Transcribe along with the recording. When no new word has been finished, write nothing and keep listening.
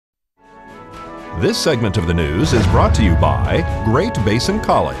This segment of the news is brought to you by Great Basin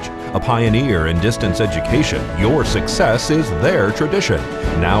College. A pioneer in distance education, your success is their tradition.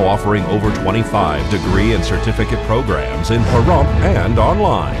 Now offering over 25 degree and certificate programs in Pahrump and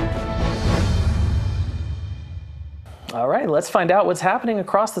online. All right, let's find out what's happening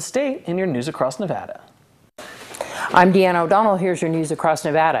across the state in your News Across Nevada. I'm Deanna O'Donnell. Here's your news across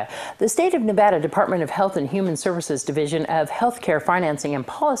Nevada. The State of Nevada Department of Health and Human Services Division of Healthcare Financing and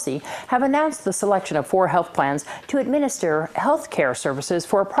Policy have announced the selection of 4 health plans to administer health care services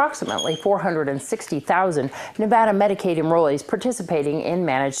for approximately 460,000 Nevada Medicaid enrollees participating in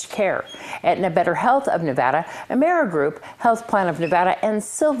managed care. Aetna Better Health of Nevada, Amerigroup Health Plan of Nevada, and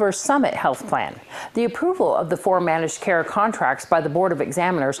Silver Summit Health Plan. The approval of the 4 managed care contracts by the Board of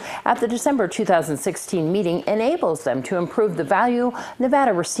Examiners at the December 2016 meeting enables them to improve the value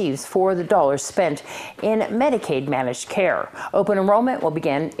Nevada receives for the dollars spent in Medicaid managed care. Open enrollment will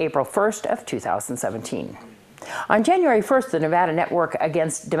begin April 1st of 2017. On January 1st, the Nevada Network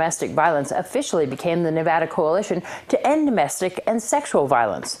Against Domestic Violence officially became the Nevada Coalition to End Domestic and Sexual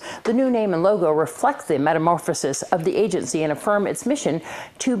Violence. The new name and logo reflect the metamorphosis of the agency and affirm its mission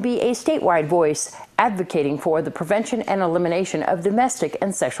to be a statewide voice advocating for the prevention and elimination of domestic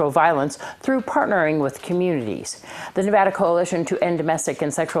and sexual violence through partnering with communities. The Nevada Coalition to End Domestic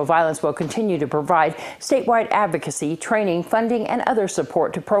and Sexual Violence will continue to provide statewide advocacy, training, funding, and other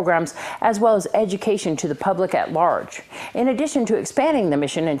support to programs, as well as education to the public at large. In addition to expanding the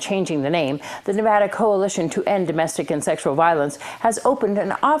mission and changing the name, the Nevada Coalition to End Domestic and Sexual Violence has opened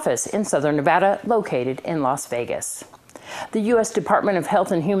an office in Southern Nevada located in Las Vegas. The U.S. Department of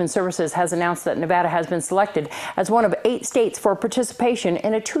Health and Human Services has announced that Nevada has been selected as one of 8 states for participation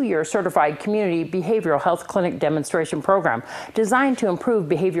in a 2-year certified community behavioral health clinic demonstration program designed to improve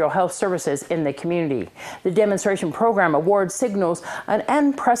behavioral health services in the community. The demonstration program award signals an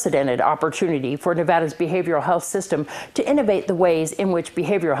unprecedented opportunity for Nevada's behavioral health system to innovate the ways in which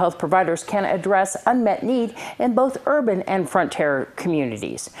behavioral health providers can address unmet need in both urban and frontier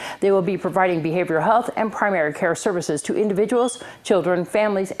communities. They will be providing behavioral health and primary care services to individuals, children,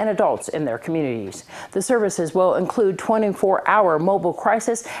 families, and adults in their communities. The services will include 24-hour mobile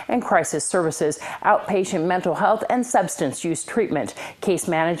crisis and crisis services, outpatient mental health and substance use treatment, case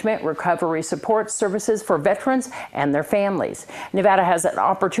management, recovery support services for veterans and their families. Nevada has an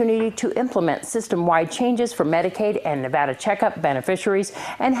opportunity to implement system-wide changes for Medicaid and Nevada Checkup beneficiaries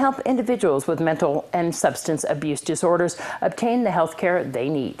and help individuals with mental and substance abuse disorders obtain the health care they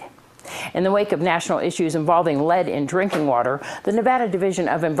need. In the wake of national issues involving lead in drinking water, the Nevada Division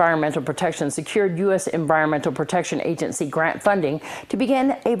of Environmental Protection secured U.S. Environmental Protection Agency grant funding to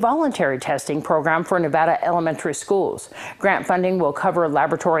begin a voluntary testing program for Nevada elementary schools. Grant funding will cover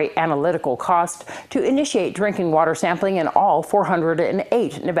laboratory analytical costs to initiate drinking water sampling in all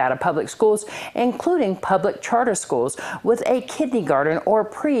 408 Nevada public schools, including public charter schools with a kindergarten or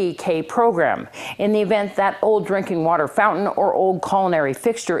pre-K program. In the event that old drinking water fountain or old culinary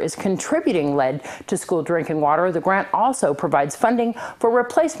fixture is contributing lead to school drinking water, the grant also provides funding for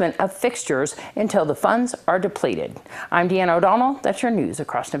replacement of fixtures until the funds are depleted. I'm Deanna O'Donnell. That's your news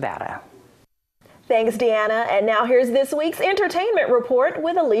across Nevada. Thanks, Deanna. And now here's this week's entertainment report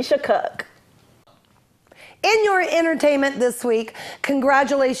with Alicia Cook. In your entertainment this week,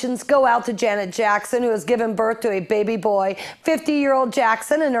 congratulations go out to Janet Jackson, who has given birth to a baby boy. 50-year-old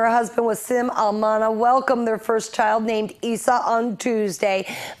Jackson and her husband Wasim Almana welcomed their first child named Issa on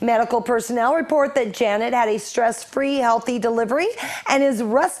Tuesday. Medical personnel report that Janet had a stress-free, healthy delivery and is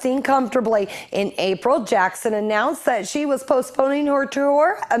resting comfortably. In April, Jackson announced that she was postponing her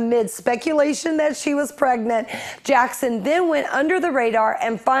tour amid speculation that she was pregnant. Jackson then went under the radar,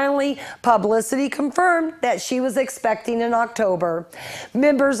 and finally, publicity confirmed that she was expecting in October.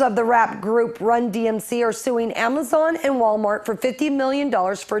 Members of the rap group Run DMC are suing Amazon and Walmart for $50 million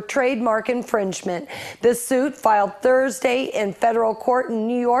for trademark infringement. The suit, filed Thursday in federal court in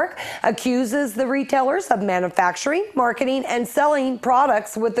New York, accuses the retailers of manufacturing, marketing, and selling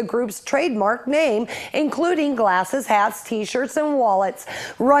products with the group's trademark name, including glasses, hats, t-shirts, and wallets.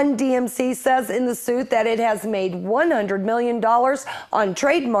 Run DMC says in the suit that it has made $100 million on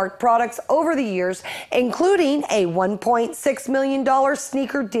trademark products over the years, including a $1.6 million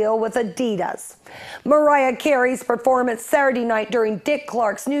sneaker deal with Adidas. Mariah Carey's performance Saturday night during Dick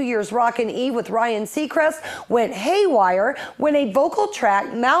Clark's New Year's Rockin' Eve with Ryan Seacrest went haywire when a vocal track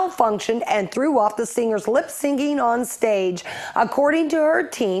malfunctioned and threw off the singer's lip syncing on stage. According to her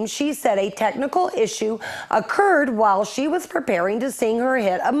team, she said a technical issue occurred while she was preparing to sing her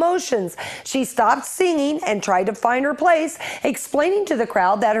hit Emotions. She stopped singing and tried to find her place, explaining to the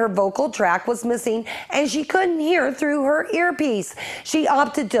crowd that her vocal track was missing and she couldn't hear through her earpiece. She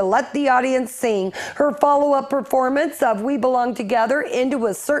opted to let the audience sing. Her follow-up performance of We Belong Together ended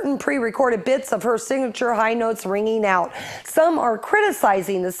with certain pre-recorded bits of her signature high notes ringing out. Some are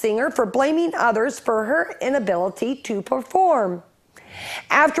criticizing the singer for blaming others for her inability to perform.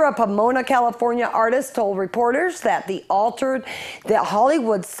 After a Pomona, California artist told reporters that that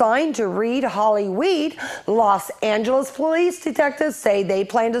Hollywood sign to read Hollyweed, Los Angeles police detectives say they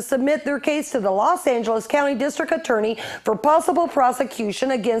plan to submit their case to the Los Angeles County District Attorney for possible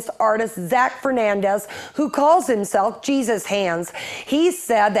prosecution against artist Zach Fernandez, who calls himself Jesus Hands. He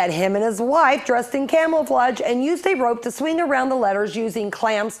said that him and his wife dressed in camouflage and used a rope to swing around the letters using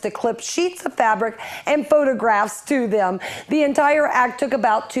clamps to clip sheets of fabric and photographs to them. The entire act took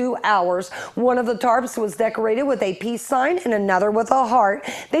about 2 hours. One of the tarps was decorated with a peace sign and another with a heart.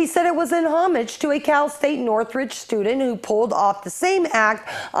 They said it was in homage to a Cal State Northridge student who pulled off the same act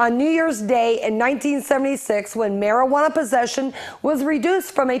on New Year's Day in 1976 when marijuana possession was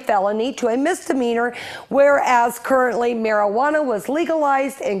reduced from a felony to a misdemeanor, whereas currently marijuana was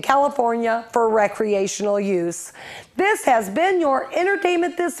legalized in California for recreational use. This has been your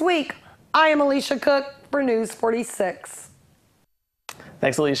Entertainment This Week. I am Alicia Cook for News 46.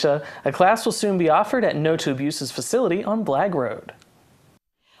 Thanks, Alicia. A class will soon be offered at No to Abuse's facility on Blagg Road.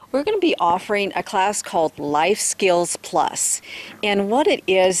 We're going to be offering a class called Life Skills Plus. And what it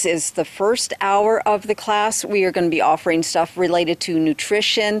is the first hour of the class, we are going to be offering stuff related to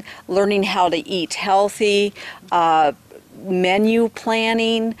nutrition, learning how to eat healthy, menu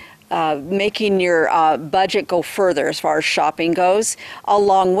planning, making your budget go further as far as shopping goes.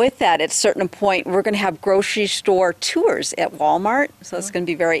 Along with that, at a certain point, we're going to have grocery store tours at Walmart, so it's going to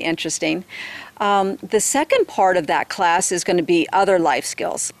be very interesting. The second part of that class is going to be other life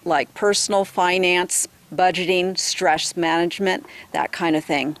skills, like personal finance, budgeting, stress management, that kind of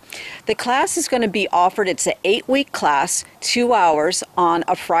thing. The class is going to be offered, it's an 8-week class, 2 hours on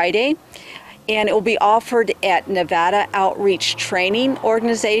a Friday. And it will be offered at Nevada Outreach Training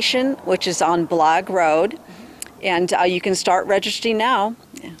Organization, which is on Blagg Road. And you can start registering now.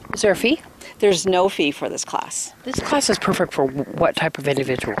 Is there a fee? There's no fee for this class. This class is perfect for what type of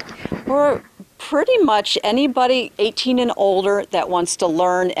individual? For pretty much anybody 18 and older that wants to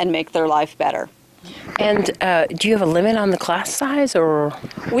learn and make their life better. And do you have a limit on the class size, or?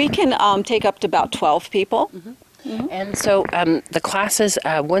 We can take up to about 12 people. Mm-hmm. Mm-hmm. And so the classes,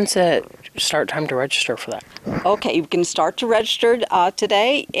 when's the start time to register for that? Okay, you can start to register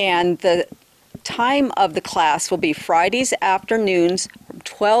today, and the time of the class will be Fridays afternoons from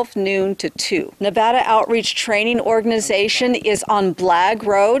 12 noon to 2. Nevada Outreach Training Organization is on Blagg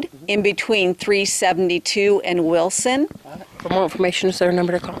Road in between 372 and Wilson. For more information, is there a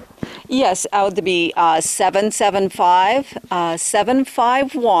number to call? Yes, it would be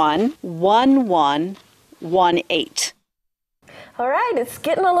 775-751-1118. All right, it's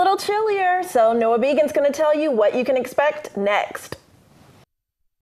getting a little chillier, so Noah Began's going to tell you what you can expect next.